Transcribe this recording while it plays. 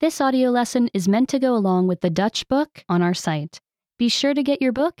This audio lesson is meant to go along with the Dutch book on our site. Be sure to get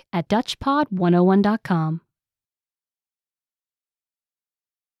your book at DutchPod101.com.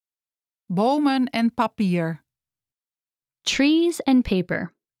 Bomen en papier. Trees and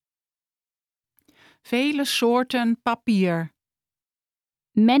paper. Vele soorten papier.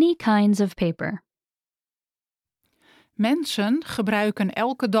 Many kinds of paper. Mensen gebruiken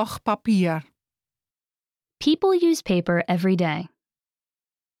elke dag papier. People use paper every day.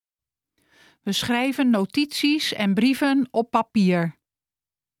 We schrijven notities en brieven op papier.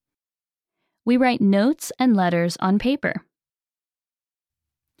 We write notes and letters on paper.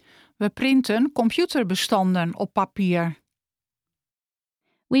 We printen computerbestanden op papier.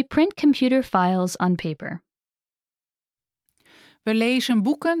 We print computer files on paper. We lezen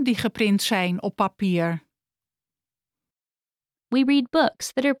boeken die geprint zijn op papier. We read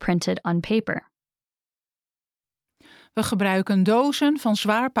books that are printed on paper. We gebruiken dozen van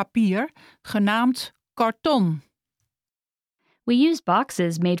zwaar papier, genaamd karton. We use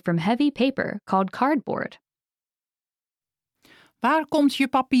boxes made from heavy paper called cardboard. Waar komt je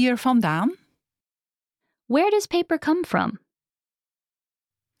papier vandaan? Where does paper come from?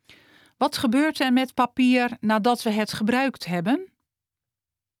 Wat gebeurt er met papier nadat we het gebruikt hebben?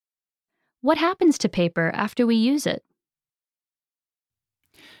 What happens to paper after we use it?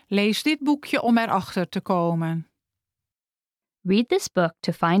 Lees dit boekje om erachter te komen. Read this book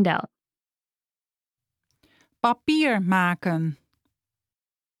to find out. Papier maken.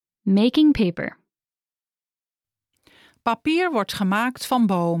 Making paper. Papier wordt gemaakt van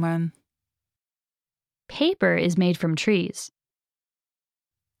bomen. Paper is made from trees.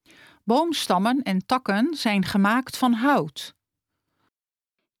 Boomstammen en takken zijn gemaakt van hout.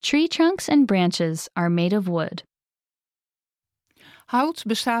 Tree trunks and branches are made of wood. Hout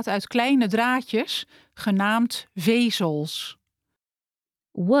bestaat uit kleine draadjes, genaamd vezels.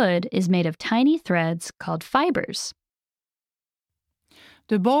 Wood is made of tiny threads called fibers.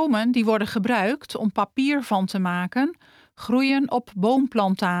 De bomen die worden gebruikt om papier van te maken, groeien op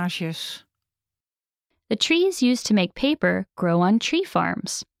boomplantages. The trees used to make paper grow on tree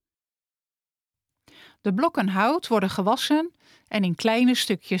farms. De blokken hout worden gewassen en in kleine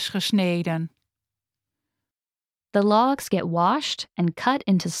stukjes gesneden. The logs get washed and cut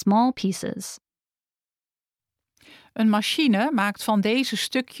into small pieces. Een machine maakt van deze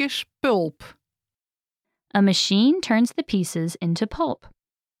stukjes pulp. A machine turns the pieces into pulp.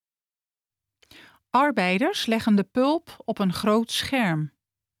 Arbeiders leggen de pulp op een groot scherm.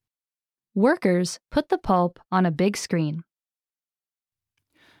 Workers put the pulp on a big screen.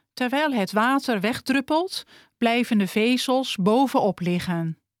 Terwijl het water wegdruppelt, blijven de vezels bovenop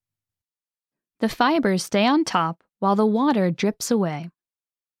liggen. The fibers stay on top while the water drips away.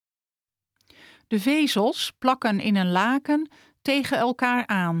 De vezels plakken in een laken tegen elkaar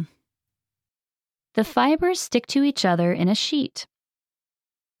aan. The fibers stick to each other in a sheet.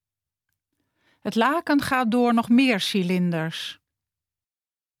 Het laken gaat door nog meer cilinders.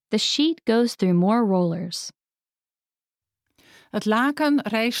 The sheet goes through more rollers. Het laken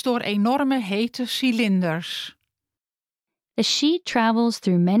reist door enorme hete cilinders. The sheet travels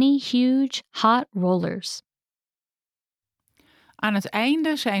through many huge, hot rollers. Aan het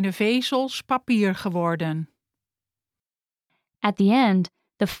einde zijn de vezels papier geworden. At the end,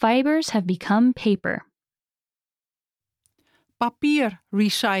 the fibers have become paper. Papier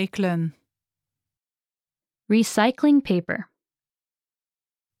recyclen. Recycling paper.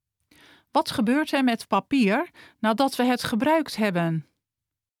 Wat gebeurt er met papier nadat we het gebruikt hebben?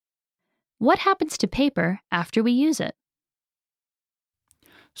 What happens to paper after we use it?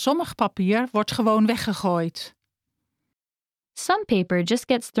 Sommig papier wordt gewoon weggegooid. Some paper just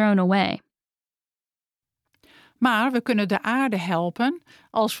gets thrown away. Maar we kunnen de aarde helpen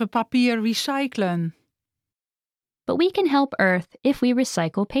als we papier recyclen. But we can help Earth if we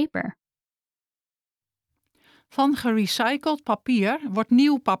recycle paper. Van gerecycled papier wordt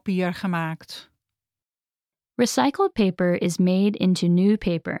nieuw papier gemaakt. Recycled paper is made into new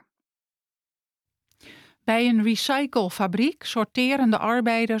paper. Bij een recyclefabriek sorteren de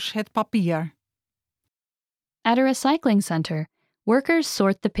arbeiders het papier. At a recycling center, workers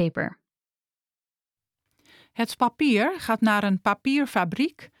sort the paper. Het papier gaat naar een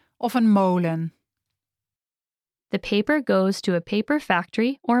papierfabriek of een molen. The paper goes to a paper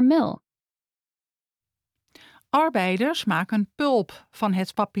factory or mill. Arbeiders maken pulp van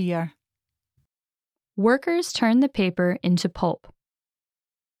het papier. Workers turn the paper into pulp.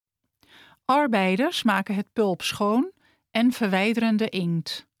 Arbeiders maken het pulp schoon en verwijderen de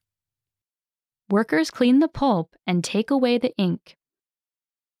inkt. Workers clean the pulp and take away the ink.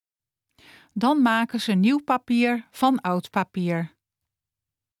 Dan maken ze nieuw papier van oud papier.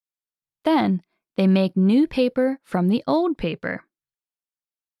 Then, they make new paper from the old paper.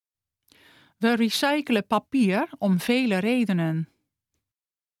 We recyclen papier om vele redenen.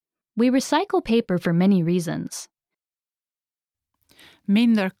 We recycle paper for many reasons.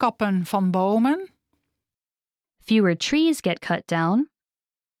 Minder kappen van bomen. Fewer trees get cut down.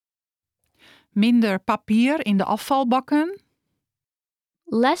 Minder papier in de afvalbakken.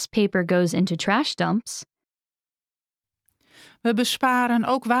 Less paper goes into trash dumps. We besparen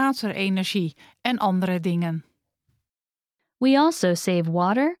ook waterenergie en andere dingen. We also save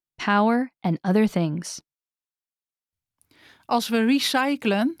water, power, and other things. Als we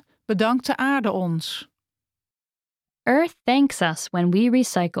recyclen, bedankt de aarde ons. Earth thanks us when we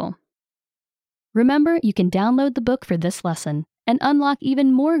recycle. Remember, you can download the book for this lesson and unlock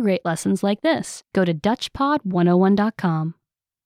even more great lessons like this. Go to DutchPod101.com.